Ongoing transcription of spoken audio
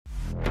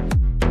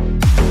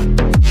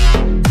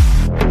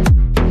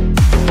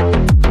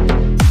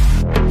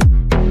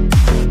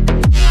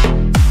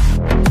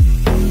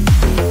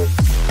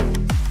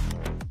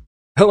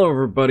Hello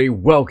everybody,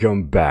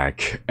 welcome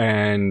back.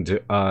 And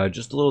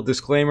just a little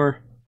disclaimer,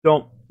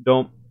 don't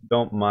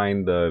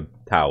mind the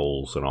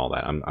towels and all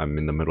that. I'm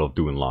in the middle of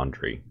doing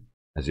laundry.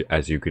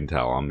 As you can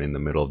tell, I'm in the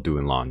middle of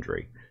doing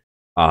laundry.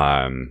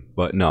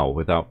 But no,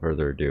 without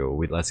further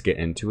ado, let's get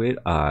into it.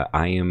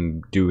 I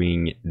am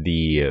doing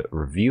the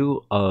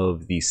review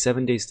of the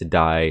 7 Days to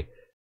Die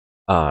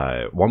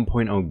 1.0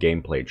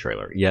 gameplay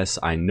trailer. Yes,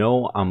 I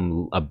know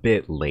I'm a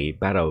bit late,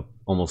 about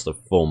almost a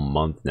full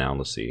month now.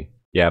 Let's see.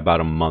 Yeah,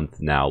 about a month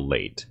now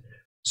late.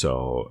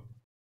 So,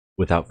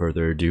 without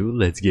further ado,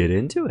 let's get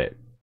into it.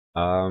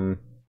 I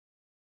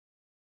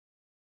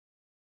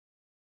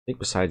think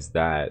besides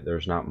that,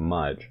 there's not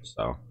much.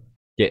 So,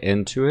 get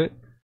into it.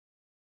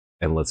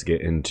 And let's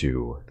get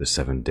into the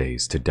 7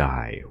 Days to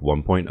Die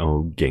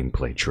 1.0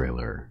 gameplay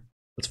trailer.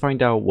 Let's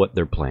find out what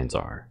their plans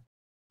are.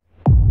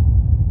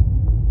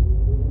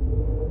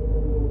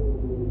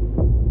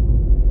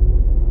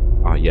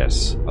 Ah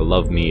yes, I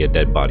love me a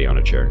dead body on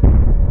a chair.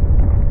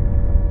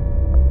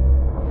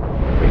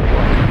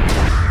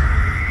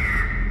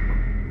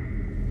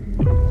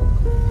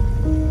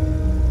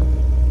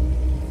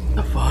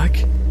 The fuck?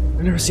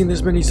 I've never seen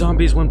this many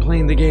zombies when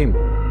playing the game.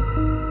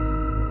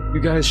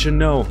 You guys should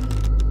know.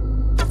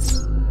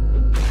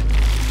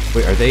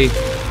 Wait, are they...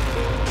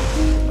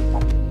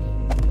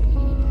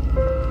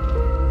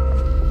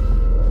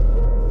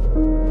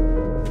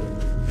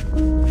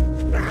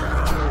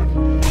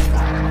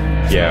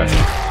 Yeah.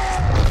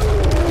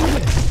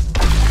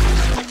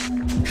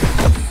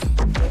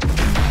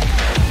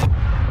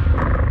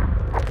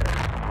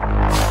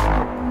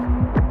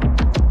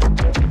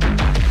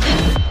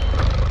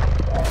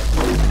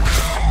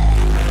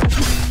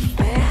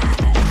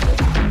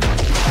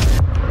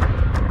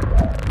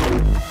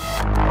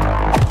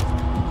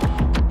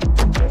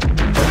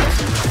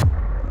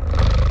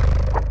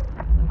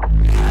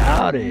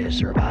 Howdy,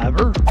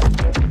 survivor.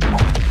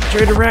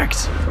 Trader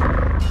Rex!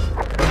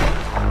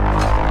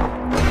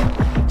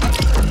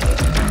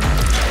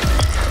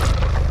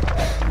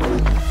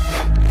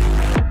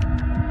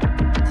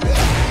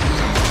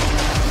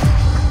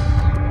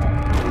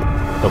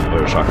 Double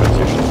barrel shotgun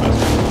station is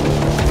best.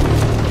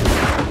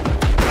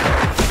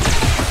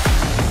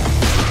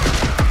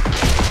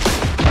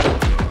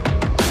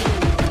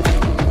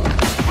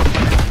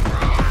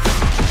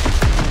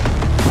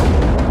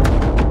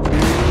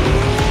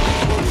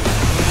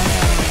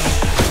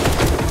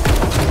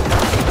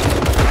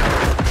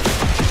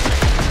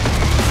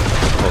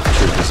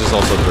 This is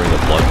also during the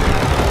blood moon.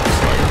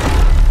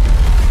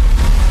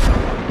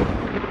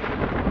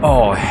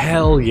 Oh,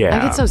 hell yeah. I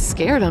get so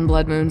scared on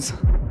blood moons.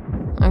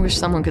 I wish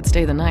someone could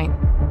stay the night.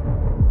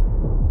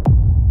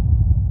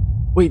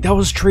 Wait, that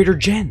was Trader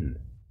Jen.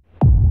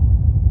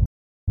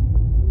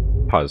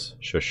 Pause.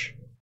 Shush.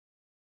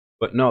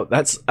 But no,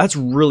 that's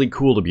really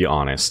cool, to be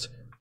honest.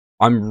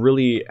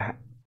 Honestly,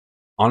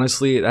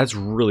 that's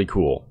really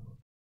cool.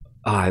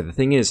 The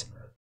thing is...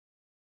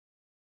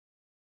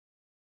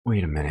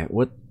 Wait a minute,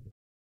 what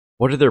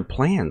are their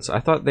plans? I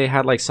thought they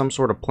had like some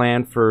sort of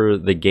plan for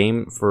the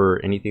game for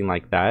anything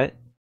like that.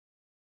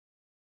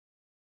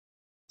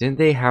 Didn't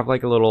they have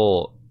like a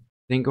little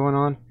thing going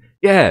on?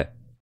 Yeah!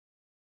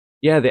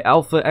 Yeah, the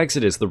Alpha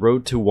Exodus, the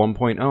road to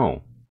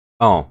 1.0.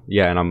 Oh,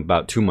 yeah, and I'm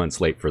about 2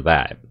 months late for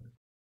that.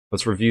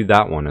 Let's review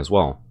that one as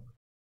well.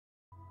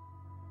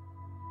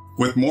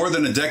 With more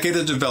than a decade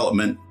of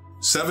development,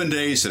 7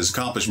 Days has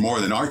accomplished more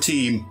than our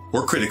team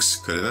or critics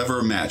could have ever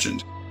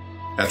imagined.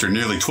 After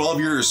nearly 12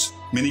 years,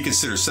 many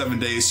consider 7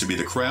 Days to be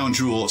the crown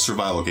jewel of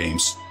survival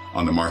games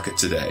on the market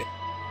today.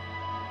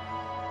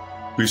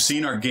 We've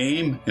seen our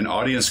game and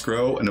audience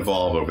grow and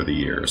evolve over the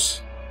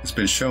years. It's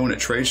been shown at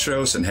trade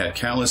shows and had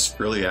countless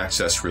early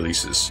access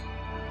releases.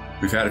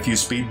 We've had a few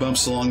speed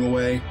bumps along the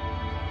way,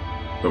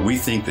 but we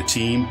think the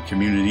team,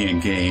 community,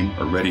 and game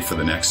are ready for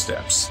the next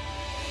steps.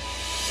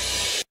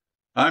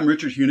 I'm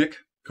Richard Hunick,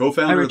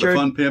 co-founder of the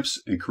Fun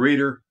Pimps and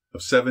creator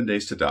of 7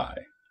 Days to Die,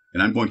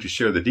 and I'm going to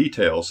share the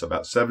details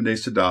about 7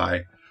 Days to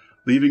Die,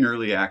 leaving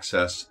early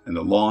access, and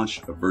the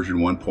launch of version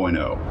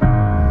 1.0.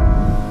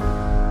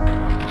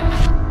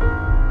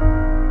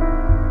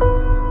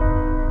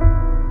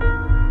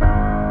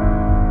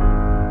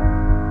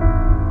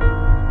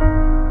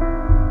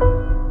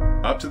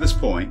 Up to this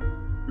point,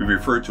 we've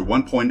referred to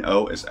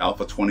 1.0 as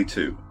Alpha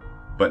 22,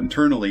 but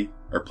internally,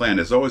 our plan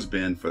has always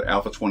been for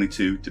Alpha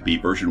 22 to be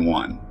version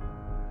 1.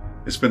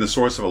 It's been the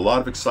source of a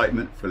lot of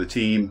excitement for the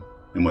team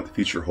and what the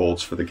future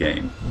holds for the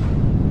game.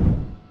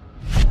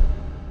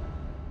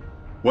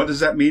 What does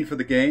that mean for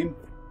the game?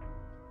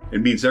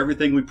 It means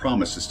everything we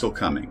promised is still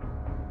coming.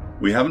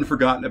 We haven't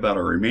forgotten about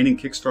our remaining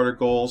Kickstarter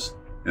goals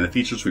and the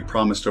features we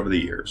promised over the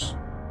years.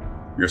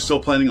 We are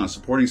still planning on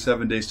supporting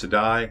 7 Days to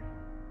Die,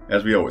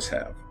 as we always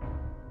have.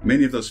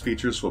 Many of those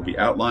features will be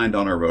outlined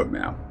on our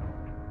roadmap.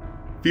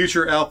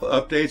 Future alpha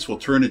updates will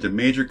turn into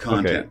major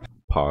content. Okay,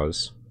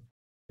 pause.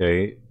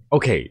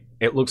 Okay,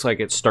 it looks like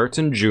it starts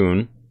in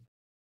June.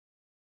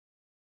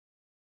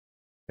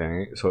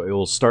 Okay, so it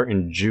will start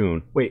in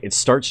June. Wait, it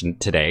starts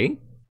today?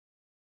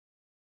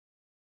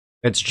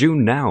 It's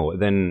June now,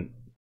 then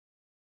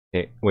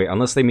Okay, wait,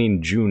 unless they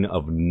mean June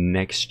of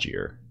next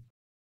year.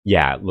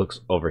 Yeah, it looks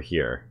over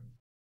here.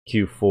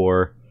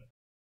 Q4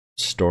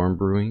 storm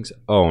brewings.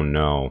 Oh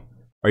no.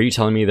 Are you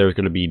telling me there's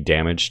going to be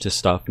damage to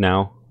stuff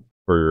now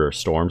for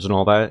storms and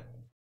all that?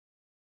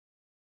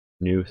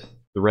 New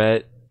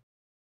threat.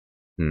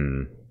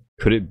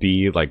 Could it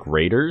be like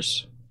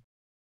raiders?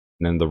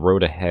 And then the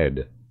road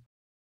ahead.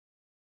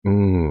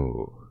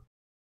 Ooh.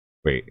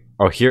 Wait.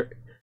 Oh, here.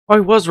 Oh, I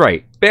was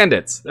right.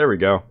 Bandits. There we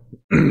go.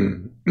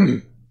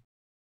 Let's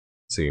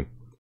see.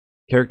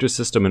 Character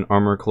system and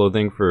armor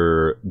clothing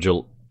for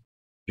June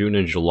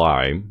and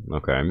July.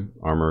 Okay.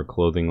 Armor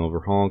clothing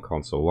overhaul.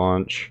 Console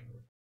launch.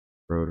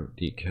 Road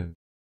decal.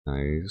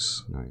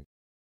 Nice. Nice.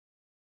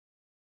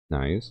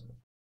 Nice.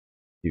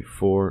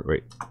 Q4.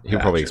 Wait. He'll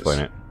probably explain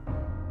it.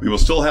 We will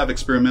still have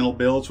experimental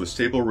builds with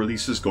stable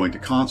releases going to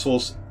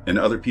consoles and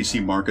other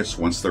PC markets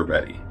once they're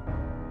ready.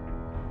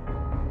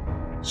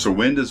 So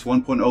when does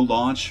 1.0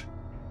 launch?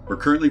 We're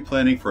currently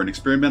planning for an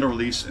experimental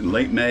release in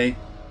late May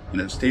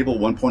and a stable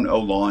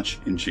 1.0 launch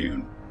in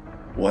June.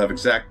 We'll have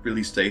exact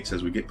release dates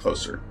as we get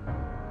closer.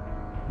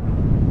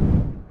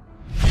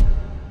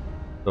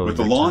 With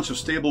the launch of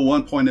stable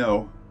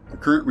 1.0, the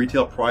current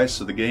retail price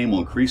of the game will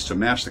increase to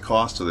match the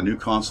cost of the new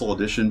console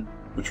edition,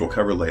 which we'll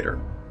cover later.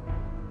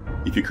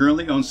 If you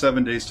currently own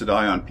 7 Days to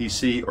Die on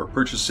PC or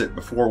purchase it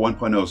before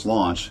 1.0's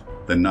launch,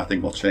 then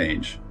nothing will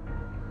change.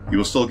 You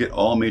will still get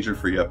all major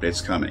free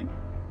updates coming.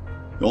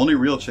 The only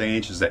real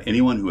change is that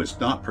anyone who has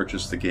not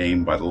purchased the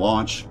game by the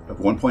launch of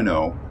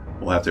 1.0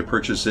 will have to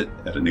purchase it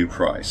at a new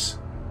price.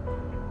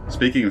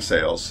 Speaking of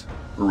sales,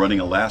 we're running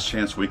a last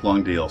chance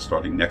week-long deal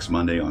starting next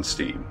Monday on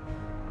Steam.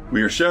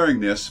 We are sharing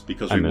this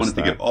because we wanted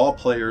to give all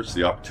players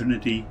the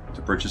opportunity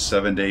to purchase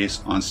 7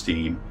 Days on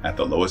Steam at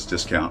the lowest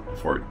discount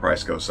before the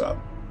price goes up.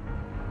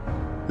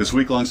 This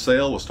week-long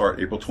sale will start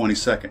April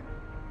 22nd,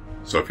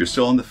 so if you're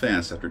still on the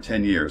fence after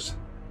 10 years,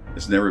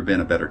 it's never been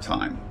a better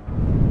time.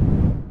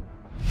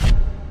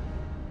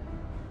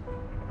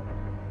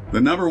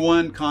 The number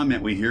one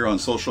comment we hear on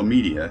social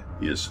media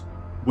is,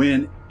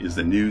 when is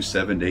the new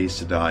 7 Days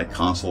to Die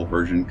console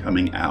version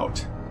coming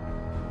out?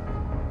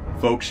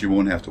 Folks, you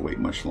won't have to wait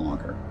much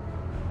longer.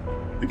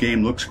 The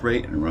game looks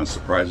great and runs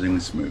surprisingly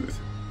smooth.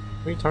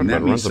 What are you talking about?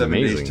 That means 7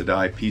 Days to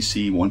Die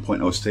PC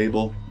 1.0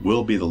 stable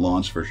will be the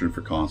launch version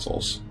for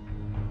consoles.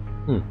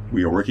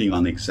 We are working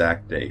on the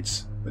exact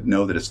dates, but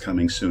know that it's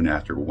coming soon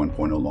after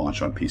 1.0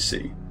 launch on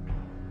PC.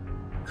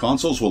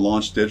 Consoles will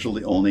launch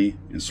digitally only,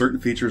 and certain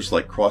features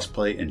like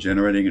crossplay and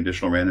generating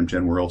additional random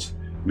gen worlds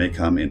may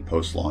come in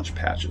post-launch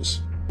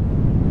patches.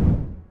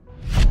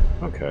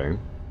 Okay.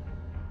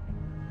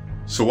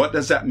 So what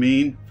does that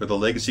mean for the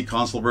legacy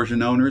console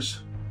version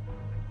owners?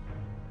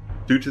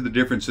 Due to the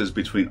differences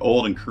between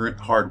old and current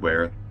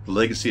hardware, the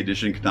Legacy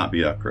Edition cannot be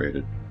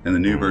upgraded, and the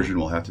new version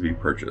will have to be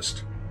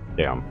purchased.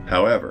 Damn.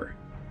 However,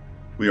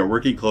 we are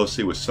working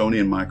closely with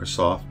Sony and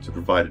Microsoft to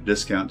provide a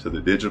discount to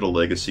the digital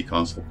Legacy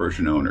console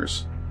version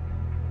owners.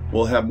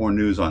 We'll have more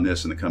news on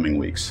this in the coming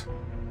weeks.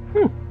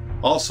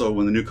 Also,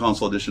 when the new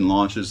console edition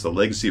launches, the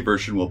Legacy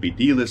version will be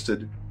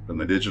delisted from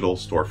the digital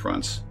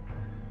storefronts.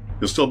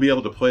 You'll still be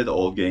able to play the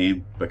old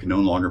game, but can no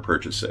longer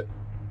purchase it.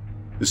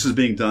 This is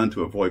being done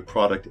to avoid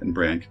product and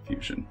brand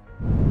confusion.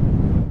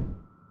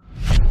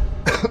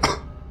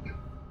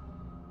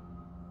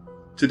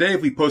 Today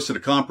we posted a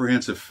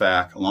comprehensive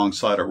FAQ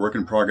alongside our work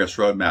in progress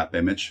roadmap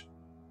image,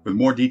 with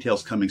more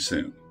details coming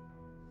soon.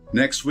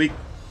 Next week,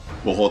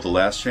 we'll hold the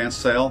last chance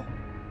sale.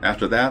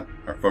 After that,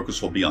 our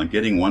focus will be on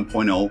getting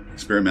 1.0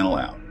 experimental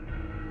out,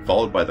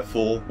 followed by the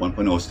full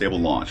 1.0 stable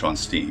launch on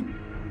Steam.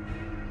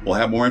 We'll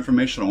have more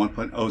information on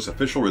 1.0's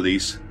official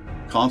release,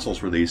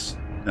 consoles release,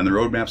 and the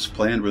roadmap's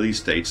planned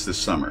release dates this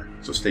summer,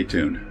 so stay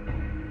tuned.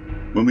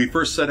 When we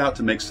first set out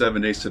to make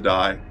 7 Days to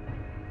Die,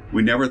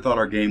 we never thought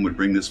our game would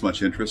bring this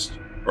much interest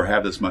or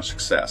have this much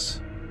success.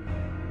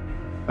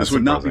 This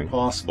would not be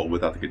possible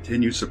without the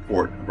continued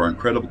support of our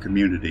incredible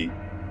community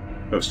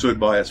who have stood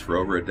by us for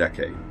over a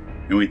decade,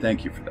 and we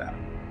thank you for that.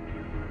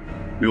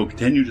 We will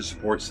continue to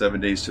support 7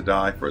 Days to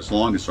Die for as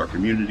long as our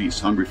community is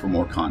hungry for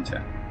more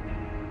content.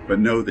 But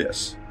know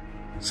this,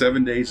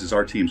 7 Days is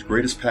our team's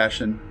greatest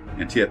passion,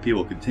 and TFP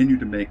will continue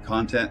to make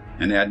content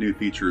and add new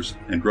features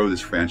and grow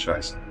this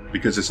franchise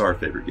because it's our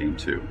favorite game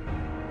too.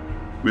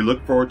 We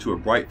look forward to a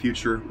bright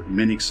future with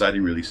many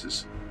exciting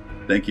releases.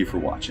 Thank you for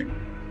watching.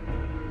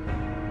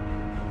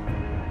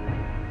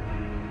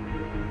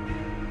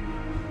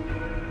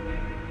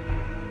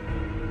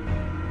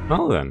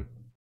 Well then.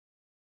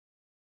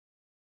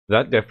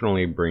 That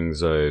definitely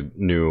brings a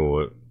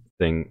new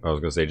thing. I was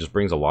going to say, just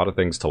brings a lot of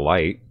things to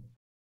light.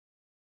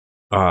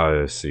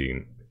 Let's see.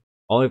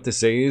 All I have to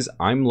say is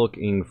I'm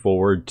looking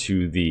forward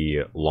to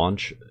the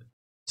launch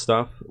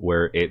stuff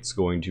where it's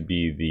going to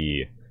be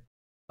the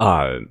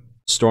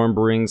storm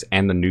brewings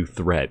and the new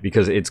threat,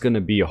 because it's going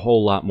to be a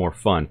whole lot more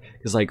fun.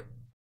 Because like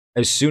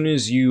as soon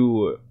as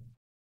you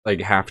like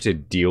have to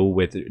deal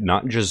with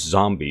not just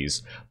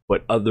zombies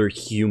but other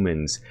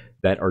humans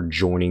that are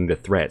joining the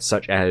threat,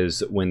 such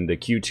as when the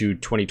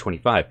Q2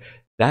 2025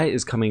 that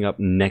is coming up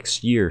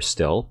next year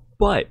still,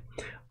 but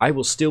I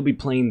will still be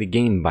playing the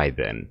game by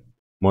then.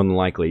 More than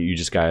likely, you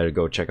just gotta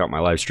go check out my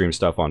live stream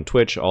stuff on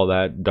Twitch, all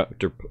that.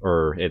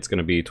 It's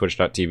gonna be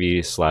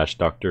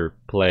twitch.tv/Dr.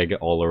 Plague,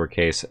 all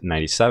lowercase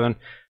 97.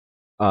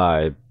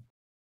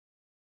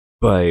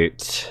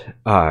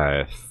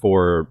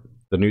 For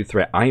the new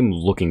threat, I'm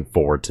looking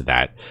forward to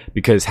that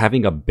because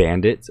having a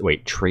bandit,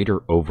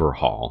 trader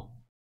overhaul.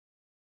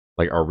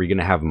 Like, are we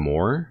gonna have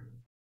more?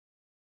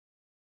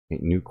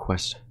 New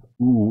quest,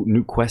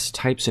 new quest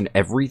types and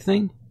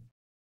everything.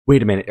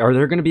 Wait a minute, are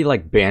there gonna be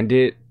like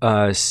bandit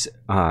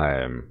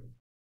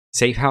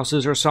safe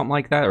houses or something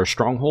like that, or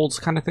strongholds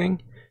kind of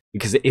thing?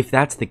 Because if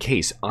that's the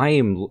case, I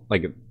am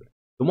like,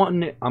 the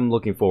one I'm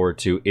looking forward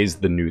to is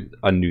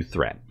a new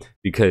threat,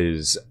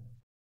 because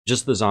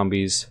just the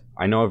zombies,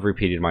 I know I've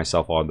repeated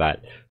myself on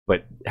that,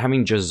 but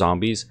having just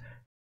zombies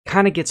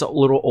kind of gets a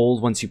little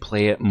old once you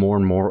play it more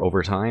and more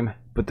over time.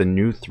 But the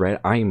new threat,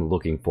 I am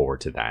looking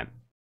forward to that,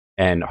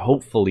 and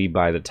hopefully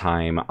by the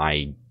time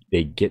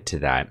they get to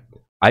that,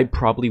 I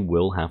probably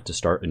will have to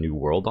start a new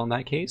world on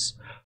that case.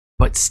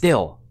 But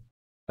still,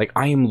 like,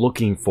 I am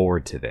looking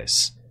forward to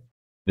this.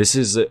 This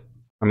is,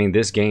 I mean,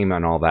 this game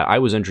and all that, I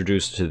was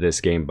introduced to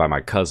this game by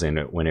my cousin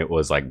when it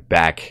was like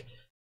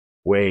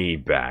way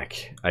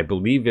back. I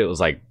believe it was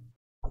like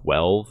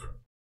 12,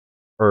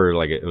 or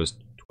like it was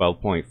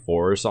 12.4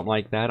 or something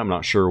like that. I'm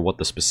not sure what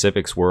the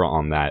specifics were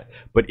on that,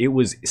 but it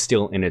was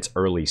still in its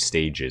early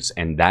stages,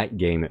 and that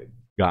game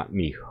got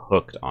me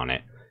hooked on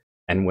it.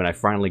 And when I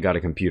finally got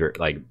a computer,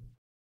 like,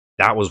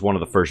 that was one of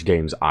the first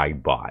games I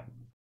bought,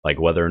 like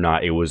whether or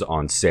not it was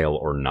on sale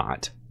or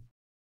not.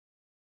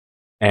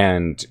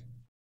 And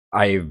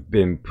I've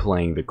been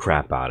playing the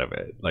crap out of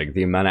it. Like,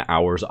 the amount of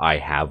hours I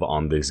have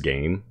on this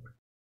game,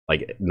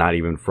 like, not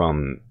even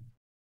from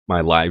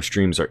my live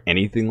streams or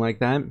anything like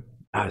that.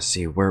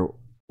 See, what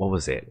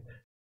was it?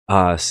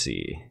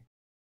 See,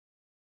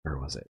 where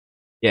was it?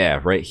 Yeah,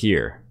 right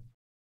here.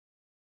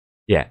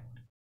 Yeah,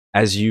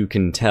 as you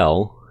can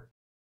tell,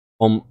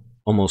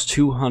 almost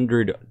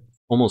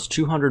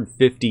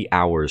 250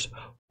 hours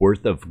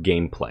worth of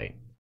gameplay.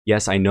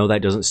 Yes, I know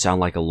that doesn't sound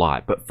like a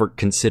lot, but for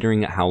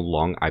considering how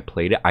long I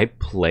played it, I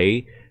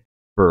play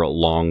for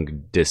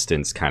long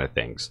distance kind of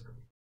things.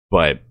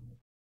 But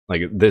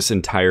like, this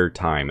entire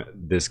time,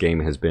 this game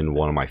has been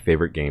one of my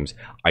favorite games.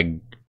 I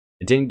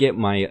didn't get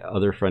my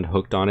other friend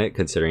hooked on it,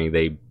 considering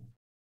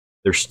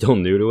they're still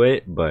new to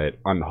it, but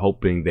I'm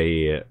hoping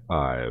they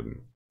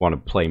want to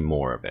play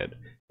more of it,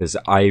 because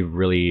I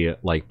really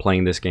like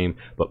playing this game,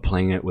 but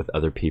playing it with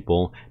other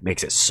people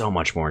makes it so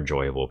much more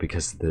enjoyable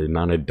because of the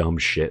amount of dumb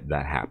shit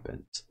that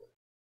happens.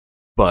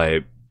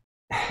 But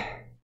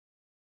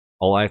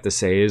all I have to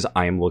say is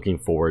I am looking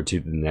forward to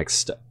the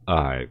next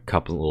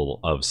couple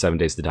of 7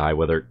 Days to Die,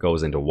 whether it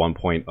goes into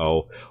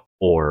 1.0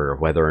 or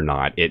whether or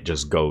not it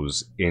just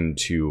goes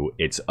into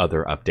its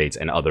other updates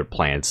and other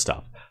planned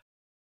stuff.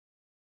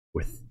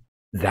 With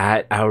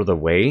that out of the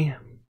way,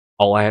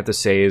 all I have to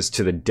say is,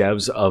 to the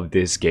devs of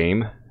this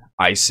game,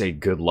 I say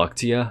good luck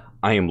to you.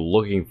 I am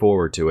looking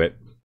forward to it.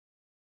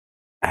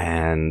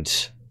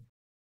 And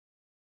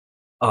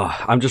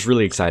I'm just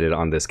really excited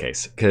on this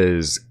case,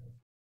 because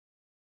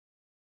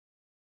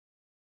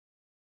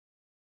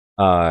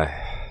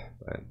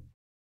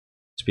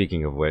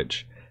speaking of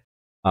which,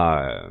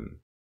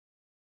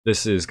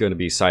 this is going to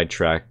be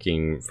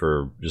sidetracking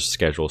for just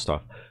schedule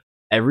stuff.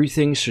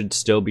 Everything should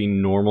still be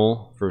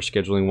normal for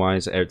scheduling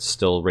wise. It's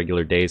still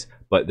regular days,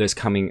 but this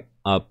coming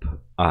up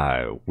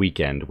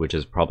weekend, which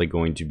is probably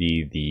going to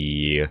be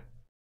the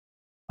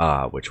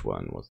which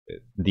one was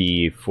it?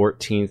 The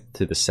 14th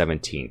to the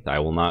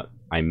 17th.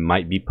 I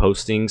might be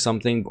posting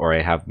something, or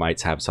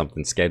might have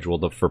something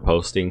scheduled for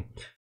posting.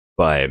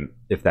 But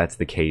if that's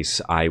the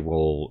case, I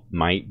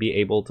might be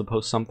able to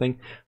post something,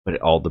 but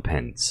it all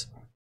depends.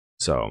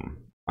 So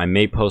I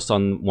may post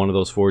on one of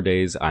those 4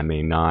 days, I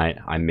may not.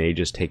 I may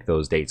just take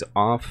those dates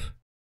off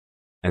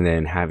and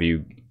then have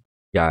you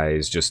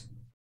guys just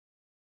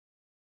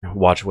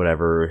watch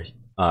whatever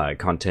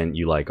content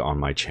you like on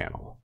my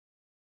channel.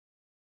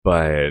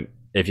 But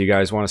if you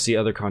guys want to see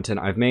other content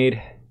I've made,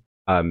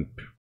 I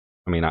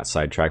mean, not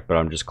sidetrack, but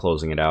I'm just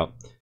closing it out.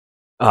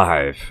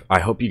 I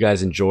hope you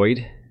guys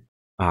enjoyed.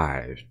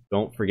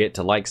 Don't forget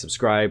to like,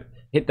 subscribe,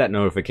 hit that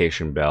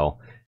notification bell,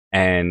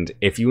 and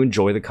if you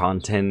enjoy the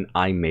content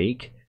I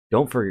make,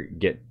 don't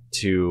forget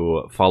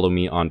to follow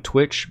me on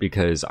Twitch,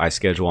 because I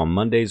schedule on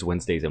Mondays,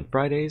 Wednesdays, and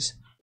Fridays.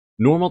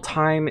 Normal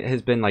time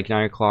has been like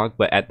 9 o'clock,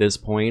 but at this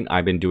point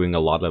I've been doing a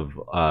lot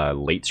of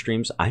late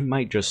streams. I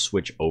might just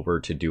switch over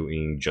to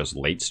doing just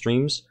late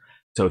streams.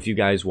 So if you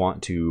guys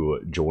want to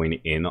join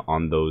in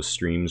on those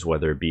streams,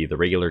 whether it be the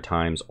regular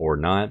times or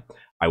not,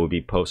 I would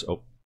be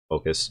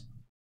focus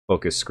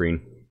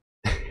screen.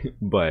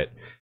 But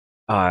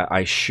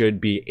I should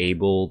be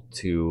able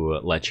to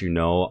let you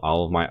know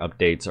all of my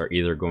updates are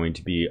either going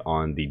to be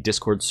on the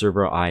Discord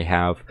server I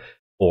have,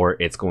 or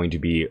it's going to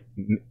be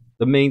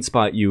the main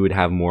spot you would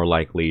have more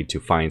likely to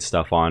find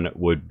stuff on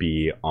would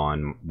be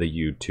on the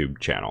YouTube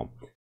channel.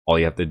 All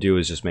you have to do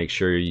is just make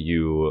sure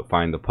you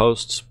find the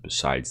posts.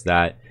 Besides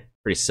that,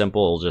 Pretty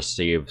simple. It'll just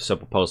see a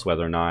simple post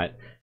whether or not.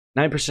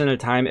 9% of the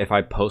time, if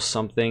I post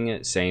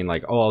something saying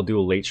like, oh, I'll do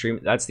a late stream,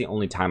 that's the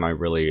only time I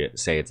really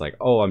say it's like,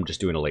 oh, I'm just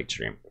doing a late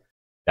stream.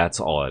 That's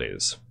all it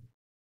is.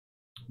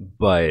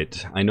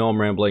 But I know I'm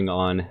rambling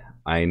on.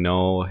 I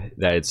know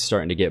that it's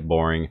starting to get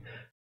boring,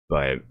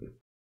 but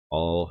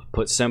I'll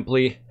put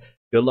simply,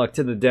 good luck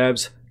to the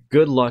devs,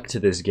 good luck to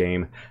this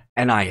game,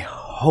 and I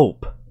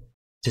hope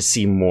to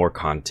see more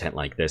content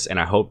like this, and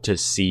I hope to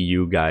see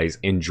you guys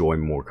enjoy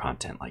more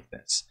content like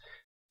this.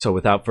 So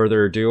without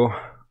further ado,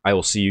 I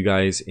will see you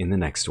guys in the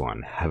next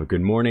one. Have a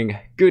good morning,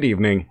 good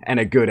evening, and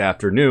a good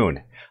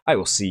afternoon. I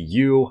will see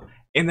you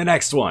in the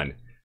next one.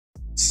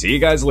 See you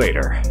guys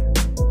later.